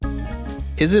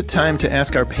Is it time to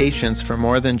ask our patients for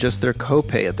more than just their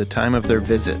copay at the time of their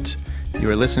visit? You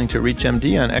are listening to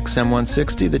ReachMD on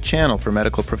XM160, the channel for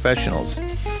medical professionals.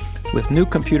 With new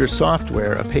computer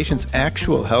software, a patient's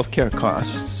actual healthcare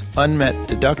costs, unmet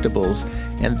deductibles,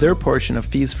 and their portion of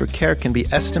fees for care can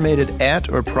be estimated at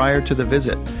or prior to the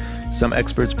visit. Some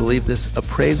experts believe this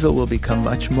appraisal will become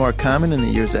much more common in the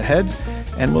years ahead,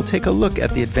 and we'll take a look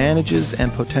at the advantages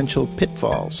and potential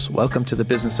pitfalls. Welcome to the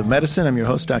Business of Medicine. I'm your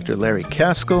host, Dr. Larry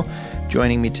Kaskel.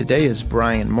 Joining me today is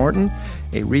Brian Morton,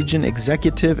 a region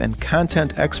executive and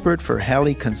content expert for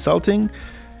Halley Consulting.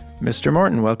 Mr.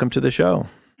 Morton, welcome to the show.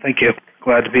 Thank you.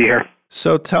 Glad to be here.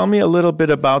 So tell me a little bit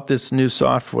about this new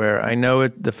software. I know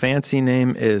the fancy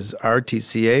name is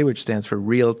RTCA, which stands for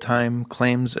Real-Time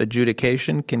Claims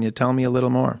Adjudication. Can you tell me a little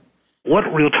more? What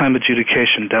real-time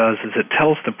adjudication does is it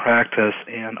tells the practice,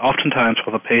 and oftentimes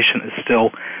while the patient is still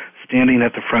standing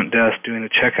at the front desk doing the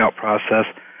checkout process,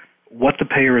 what the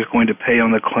payer is going to pay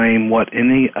on the claim, what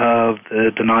any of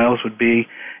the denials would be,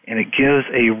 and it gives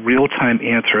a real-time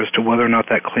answer as to whether or not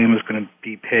that claim is going to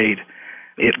be paid.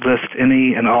 It lists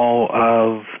any and all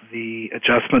of the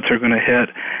adjustments are going to hit,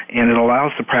 and it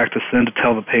allows the practice then to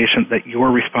tell the patient that your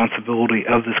responsibility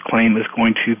of this claim is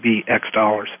going to be X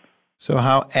dollars. So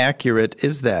how accurate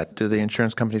is that? Do the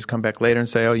insurance companies come back later and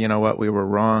say, oh, you know what, we were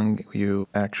wrong, you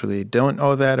actually don't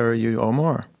owe that, or you owe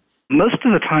more? Most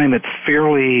of the time it's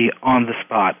fairly on the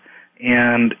spot.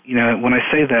 And, when I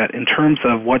say that, in terms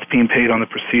of what's being paid on the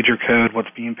procedure code, what's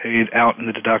being paid out in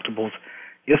the deductibles,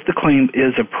 if the claim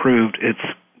is approved, it's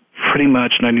pretty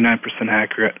much 99%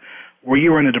 accurate. Where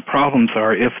you run into problems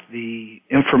are if the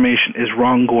information is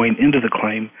wrong going into the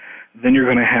claim, then you're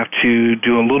going to have to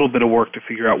do a little bit of work to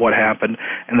figure out what happened,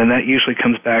 and then that usually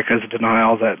comes back as a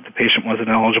denial that the patient wasn't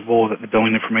eligible, that the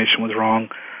billing information was wrong,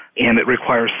 and it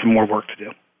requires some more work to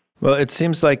do. Well, it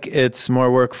seems like it's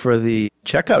more work for the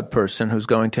checkout person who's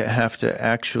going to have to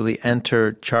actually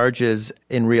enter charges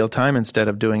in real time instead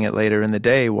of doing it later in the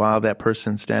day while that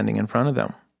person's standing in front of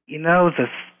them. The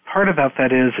part about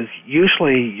that is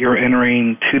usually you're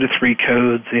entering 2 to 3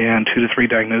 codes and 2 to 3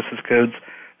 diagnosis codes.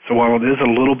 So while it is a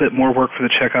little bit more work for the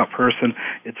checkout person,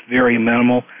 it's very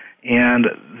minimal. And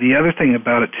the other thing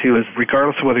about it, too, is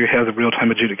regardless of whether you have the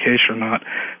real-time adjudication or not,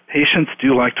 patients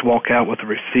do like to walk out with a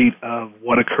receipt of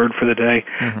what occurred for the day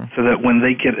so that when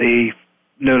they get a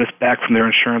notice back from their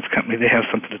insurance company, they have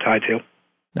something to tie to.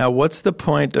 Now, what's the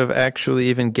point of actually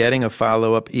even getting a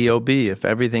follow-up EOB? If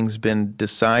everything's been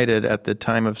decided at the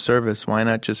time of service, why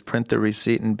not just print the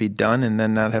receipt and be done and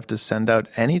then not have to send out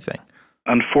anything?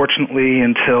 Unfortunately,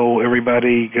 until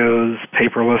everybody goes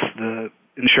paperless, the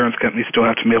insurance companies still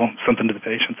have to mail something to the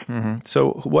patients.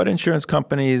 So what insurance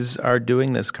companies are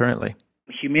doing this currently?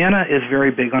 Humana is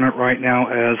very big on it right now,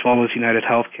 as well as United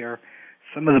Healthcare.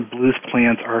 Some of the Blues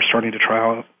plans are starting to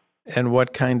trial it. And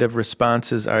what kind of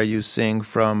responses are you seeing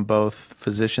from both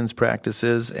physicians'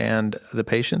 practices and the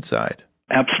patient side?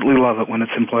 Absolutely love it when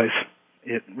it's in place.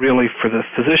 It really, for the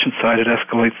physician side, it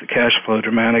escalates the cash flow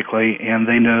dramatically, and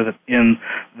they know that in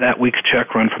that week's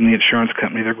check run from the insurance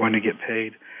company, they're going to get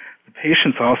paid. The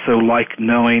patients also like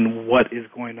knowing what is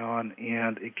going on,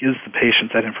 and it gives the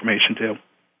patients that information too.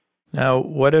 Now,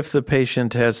 what if the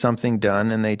patient has something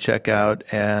done and they check out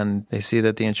and they see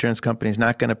that the insurance company is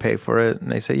not going to pay for it,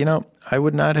 and they say, I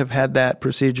would not have had that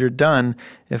procedure done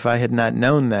if I had not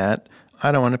known that.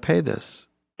 I don't want to pay this.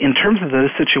 In terms of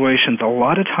those situations, a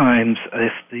lot of times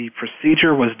if the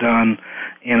procedure was done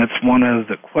and it's one of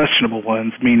the questionable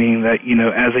ones, meaning that,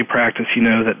 as a practice,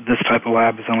 that this type of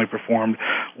lab is only performed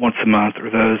once a month or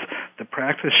those, the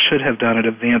practice should have done an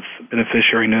advance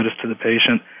beneficiary notice to the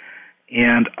patient.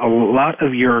 And a lot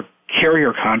of your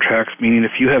carrier contracts, meaning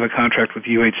if you have a contract with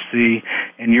UHC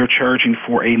and you're charging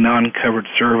for a non-covered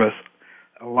service,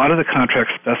 a lot of the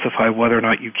contracts specify whether or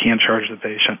not you can charge the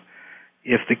patient.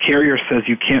 If the carrier says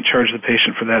you can't charge the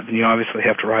patient for that, then you obviously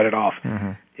have to write it off.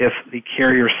 If the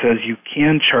carrier says you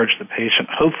can charge the patient,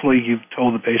 hopefully you've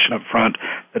told the patient up front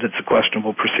that it's a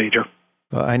questionable procedure.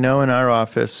 Well, I know in our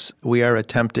office we are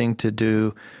attempting to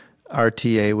do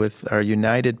RTA with our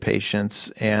United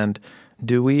patients, and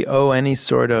do we owe any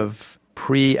sort of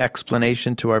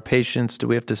pre-explanation to our patients? Do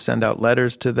we have to send out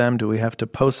letters to them? Do we have to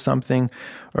post something?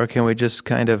 Or can we just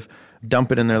kind of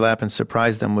dump it in their lap and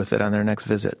surprise them with it on their next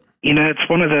visit? It's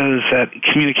one of those that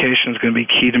communication is going to be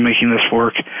key to making this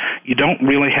work. You don't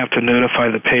really have to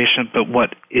notify the patient, but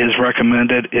what is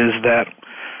recommended is that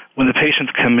when the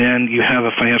patients come in, you have a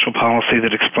financial policy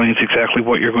that explains exactly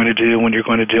what you're going to do, when you're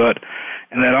going to do it,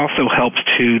 and that also helps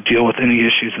to deal with any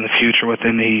issues in the future with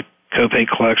any copay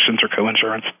collections or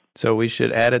coinsurance. So we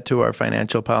should add it to our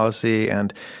financial policy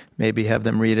and maybe have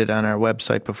them read it on our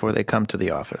website before they come to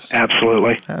the office.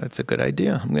 Absolutely. That's a good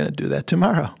idea. I'm going to do that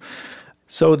tomorrow.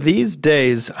 So these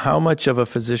days, how much of a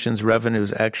physician's revenue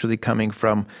is actually coming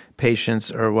from patients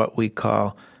or what we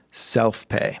call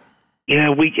self-pay?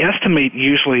 We estimate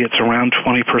usually it's around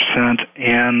 20%,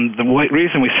 and the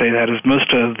reason we say that is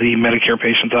most of the Medicare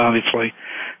patients obviously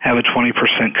have a 20%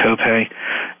 copay.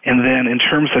 And then in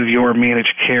terms of your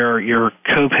managed care, your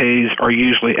copays are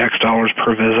usually X dollars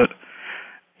per visit.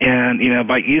 And,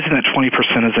 by using that 20%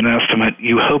 as an estimate,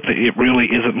 you hope that it really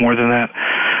isn't more than that.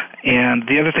 And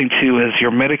the other thing, too, is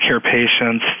your Medicare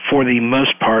patients, for the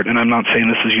most part, and I'm not saying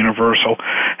this is universal,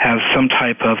 have some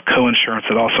type of coinsurance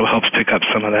that also helps pick up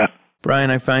some of that.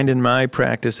 Brian, I find in my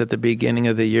practice at the beginning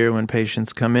of the year when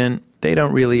patients come in, they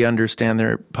don't really understand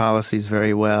their policies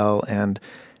very well, and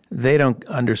they don't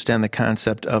understand the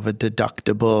concept of a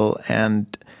deductible,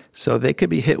 and so they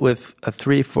could be hit with a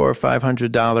 $300,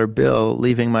 $400, $500 bill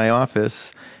leaving my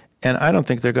office, and I don't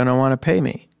think they're going to want to pay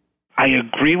me. I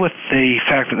agree with the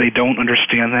fact that they don't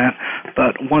understand that,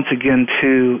 but once again,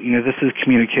 too, this is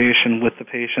communication with the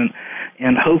patient,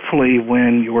 and hopefully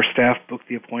when your staff book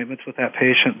the appointments with that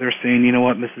patient, they're saying, you know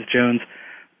what, Mrs. Jones,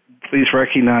 please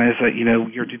recognize that,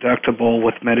 your deductible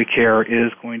with Medicare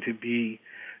is going to be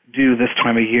due this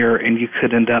time of year, and you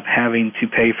could end up having to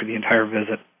pay for the entire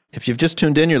visit. If you've just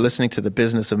tuned in, you're listening to The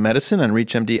Business of Medicine on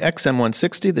ReachMD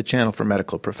XM160, the channel for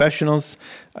medical professionals.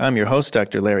 I'm your host,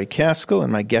 Dr. Larry Caskell,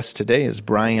 and my guest today is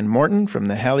Brian Morton from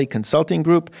the Halley Consulting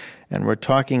Group, and we're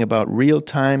talking about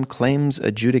real-time claims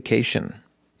adjudication.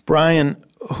 Brian,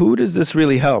 who does this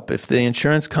really help? If the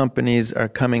insurance companies are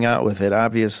coming out with it,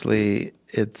 obviously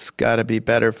it's got to be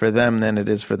better for them than it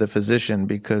is for the physician,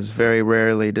 because very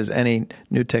rarely does any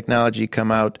new technology come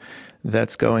out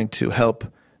that's going to help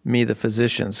me, the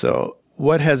physician. So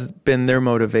what has been their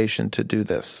motivation to do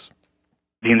this?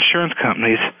 The insurance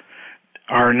companies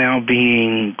are now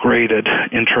being graded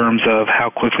in terms of how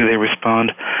quickly they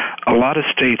respond. A lot of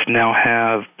states now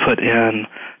have put in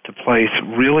to place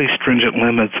really stringent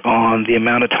limits on the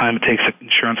amount of time it takes an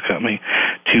insurance company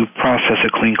to process a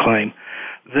clean claim.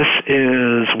 This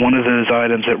is one of those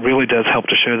items that really does help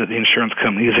to show that the insurance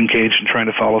company is engaged in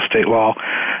trying to follow state law.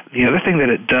 The other thing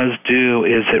that it does do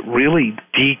is it really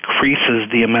decreases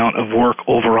the amount of work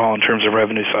overall in terms of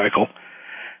revenue cycle.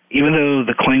 Even though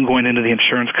the claim going into the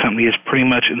insurance company is pretty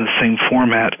much in the same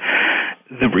format,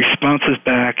 the responses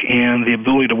back and the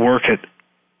ability to work it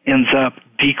ends up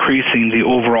decreasing the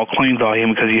overall claim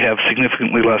volume because you have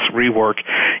significantly less rework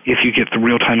if you get the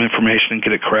real-time information and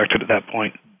get it corrected at that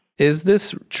point. Is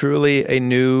this truly a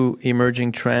new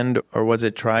emerging trend, or was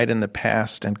it tried in the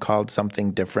past and called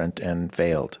something different and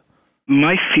failed?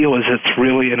 My feel is it's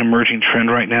really an emerging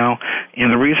trend right now,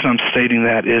 and the reason I'm stating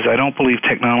that is I don't believe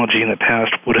technology in the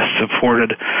past would have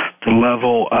supported the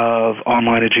level of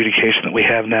online adjudication that we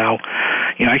have now.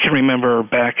 I can remember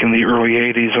back in the early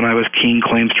 80s when I was keying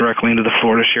claims directly into the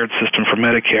Florida Shared System for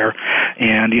Medicare,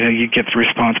 and you get the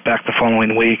response back the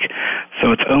following week.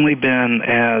 So it's only been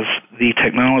as the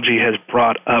technology has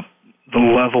brought up the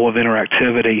level of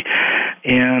interactivity,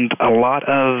 and a lot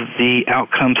of the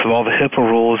outcomes of all the HIPAA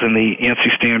rules and the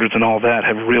ANSI standards and all that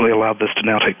have really allowed this to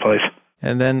now take place.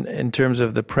 And then in terms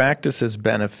of the practice's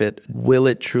benefit, will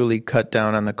it truly cut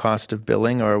down on the cost of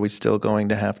billing, or are we still going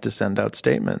to have to send out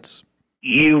statements?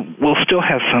 You will still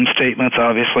have some statements,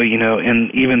 obviously,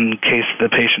 and even in case the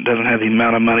patient doesn't have the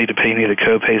amount of money to pay any of the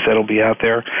copays, that'll be out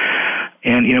there.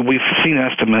 And, we've seen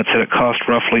estimates that it costs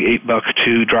roughly $8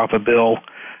 to drop a bill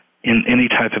in any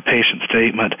type of patient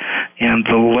statement. And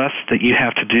the less that you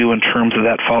have to do in terms of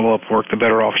that follow-up work, the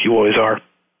better off you always are.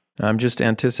 I'm just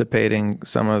anticipating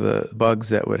some of the bugs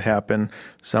that would happen.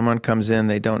 Someone comes in,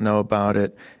 they don't know about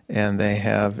it, and they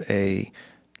have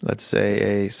let's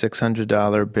say a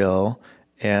 $600 bill,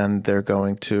 and they're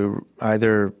going to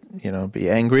either, be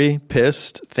angry,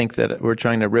 pissed, think that we're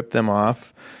trying to rip them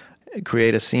off,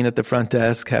 create a scene at the front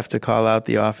desk, have to call out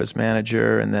the office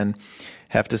manager, and then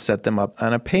have to set them up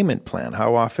on a payment plan.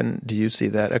 How often do you see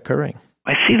that occurring?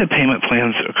 I see the payment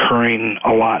plans occurring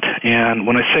a lot, and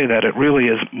when I say that, it really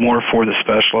is more for the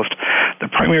specialist. The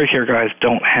primary care guys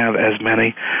don't have as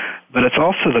many, but it's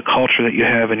also the culture that you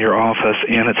have in your office,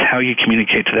 and it's how you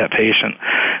communicate to that patient.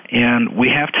 And we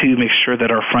have to make sure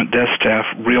that our front desk staff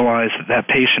realize that that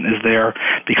patient is there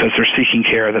because they're seeking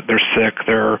care, that they're sick,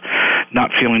 they're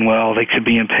not feeling well, they could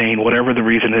be in pain, whatever the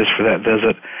reason is for that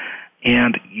visit.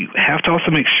 And you have to also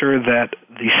make sure that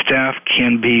the staff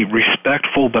can be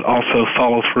respectful but also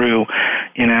follow through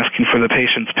in asking for the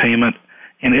patient's payment.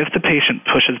 And if the patient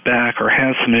pushes back or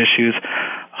has some issues,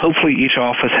 hopefully each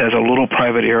office has a little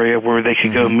private area where they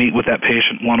can go meet with that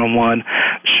patient one-on-one,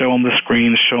 show them the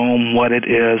screen, show them what it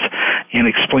is, and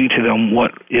explain to them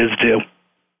what is due.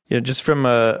 Yeah, just from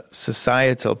a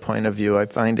societal point of view, I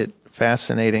find it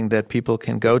fascinating that people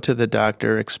can go to the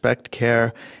doctor, expect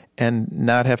care, and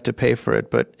not have to pay for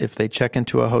it. But if they check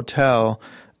into a hotel,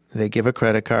 they give a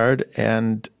credit card,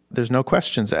 and there's no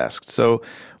questions asked. So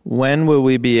when will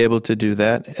we be able to do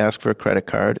that, ask for a credit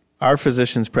card? Our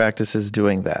physician's practice is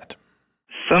doing that.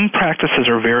 Some practices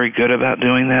are very good about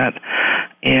doing that.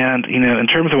 And, in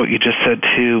terms of what you just said,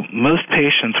 too, most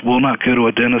patients will not go to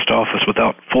a dentist office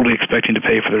without fully expecting to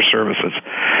pay for their services.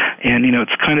 And,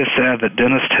 it's kind of sad that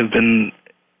dentists have been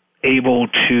able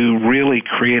to really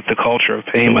create the culture of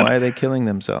payment. So why are they killing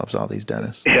themselves, all these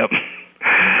dentists? Yep.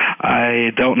 I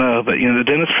don't know, but the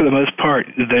dentists, for the most part,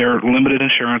 they're limited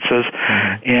insurances,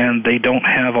 and they don't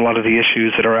have a lot of the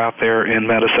issues that are out there in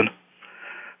medicine.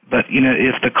 But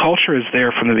if the culture is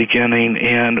there from the beginning,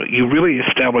 and you really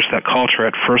establish that culture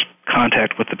at first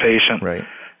contact with the patient, right.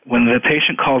 When the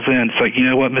patient calls in, it's like, you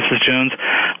know what, Mrs. Jones,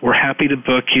 we're happy to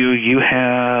book you. You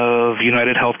have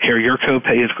United Healthcare. Your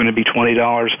copay is going to be $20.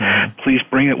 Please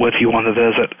bring it with you on the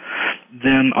visit.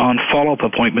 Then on follow-up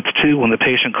appointments, too, when the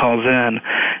patient calls in,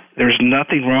 there's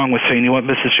nothing wrong with saying, you know what,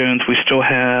 Mrs. Jones, we still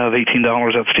have $18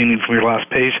 outstanding from your last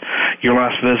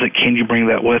visit. Can you bring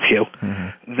that with you?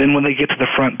 Then when they get to the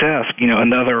front desk,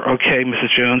 another, okay,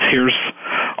 Mrs. Jones, here's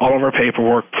all of our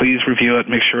paperwork. Please review it,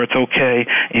 make sure it's okay,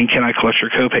 and can I collect your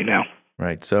copay now?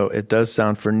 Right. So it does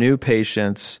sound for new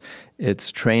patients,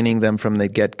 it's training them from the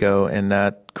get-go and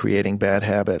not creating bad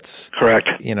habits. Correct.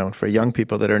 For young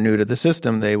people that are new to the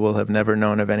system, they will have never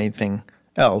known of anything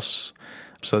else.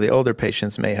 So the older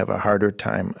patients may have a harder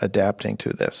time adapting to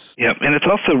this. Yep, and it's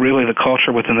also really the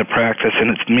culture within the practice,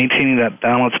 and it's maintaining that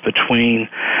balance between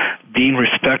being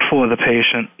respectful of the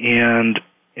patient and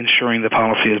ensuring the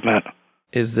policy is met.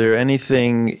 Is there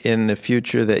anything in the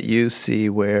future that you see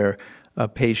where a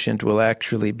patient will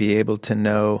actually be able to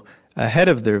know ahead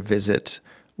of their visit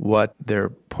what their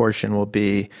portion will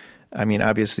be? I mean,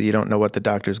 obviously you don't know what the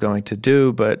doctor's going to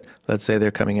do, but let's say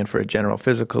they're coming in for a general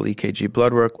physical, EKG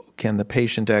blood work. Can the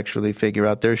patient actually figure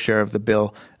out their share of the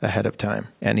bill ahead of time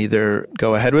and either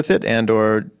go ahead with it and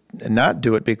or not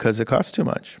do it because it costs too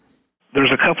much?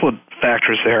 There's a couple of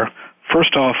factors there.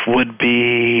 First off would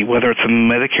be whether it's a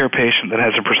Medicare patient that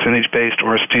has a percentage-based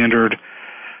or a standard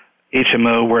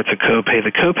HMO where it's a copay.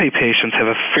 The copay patients have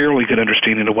a fairly good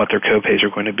understanding of what their copays are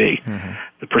going to be.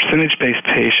 The percentage-based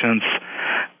patients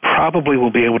probably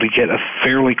will be able to get a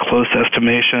fairly close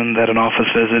estimation that an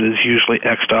office visit is usually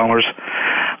X dollars.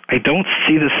 I don't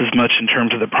see this as much in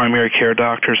terms of the primary care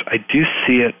doctors. I do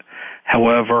see it,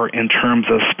 however, in terms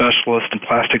of specialists and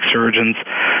plastic surgeons,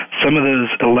 some of those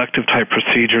elective type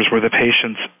procedures where the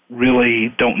patients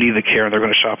really don't need the care and they're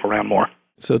going to shop around more.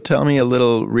 So tell me a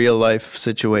little real-life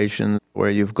situation where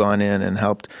you've gone in and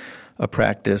helped a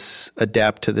practice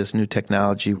adapt to this new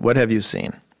technology. What have you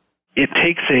seen? It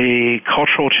takes a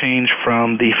cultural change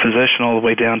from the physician all the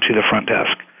way down to the front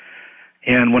desk.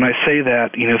 And when I say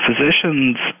that,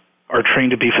 physicians are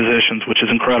trained to be physicians, which is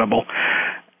incredible.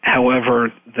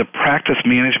 However, the practice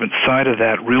management side of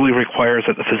that really requires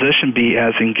that the physician be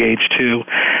as engaged, too,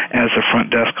 as the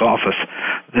front desk office.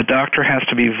 The doctor has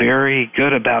to be very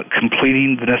good about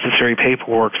completing the necessary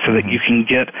paperwork so that you can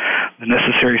get the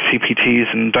necessary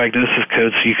CPTs and diagnosis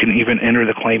codes so you can even enter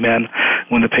the claim in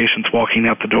when the patient's walking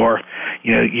out the door.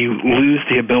 You lose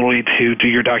the ability to do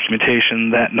your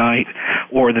documentation that night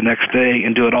or the next day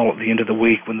and do it all at the end of the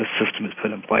week when the system is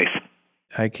put in place.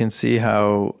 I can see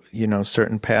how,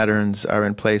 certain patterns are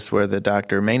in place where the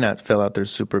doctor may not fill out their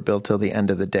super bill till the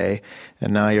end of the day,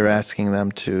 and now you're asking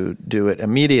them to do it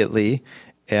immediately,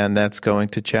 and that's going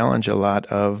to challenge a lot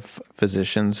of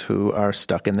physicians who are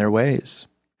stuck in their ways.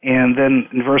 And then,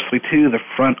 inversely, too, the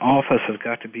front office has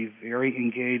got to be very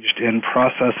engaged in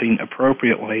processing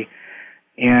appropriately.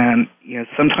 And,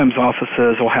 sometimes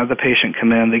offices will have the patient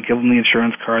come in, they give them the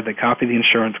insurance card, they copy the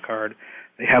insurance card,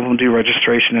 they have them do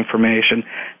registration information,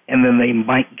 and then they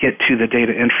might get to the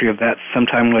data entry of that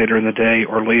sometime later in the day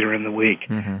or later in the week.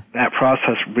 That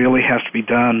process really has to be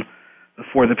done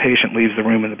before the patient leaves the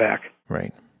room in the back.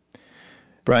 Right.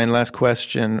 Brian, last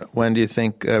question. When do you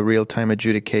think real-time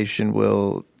adjudication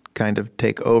will kind of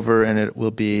take over and it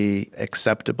will be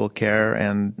acceptable care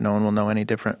and no one will know any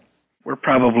different? We're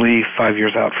probably 5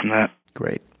 years out from that.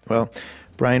 Great. Well,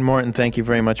 Brian Morton, thank you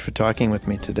very much for talking with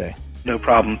me today. No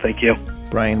problem. Thank you.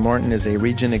 Brian Morton is a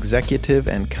region executive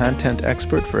and content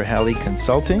expert for Halley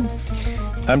Consulting.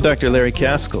 I'm Dr. Larry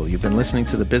Caskell. You've been listening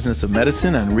to The Business of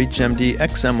Medicine on ReachMD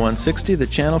XM160, the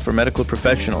channel for medical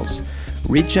professionals.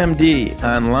 ReachMD,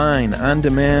 online, on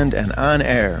demand, and on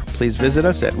air. Please visit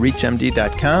us at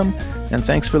reachmd.com, and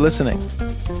thanks for listening.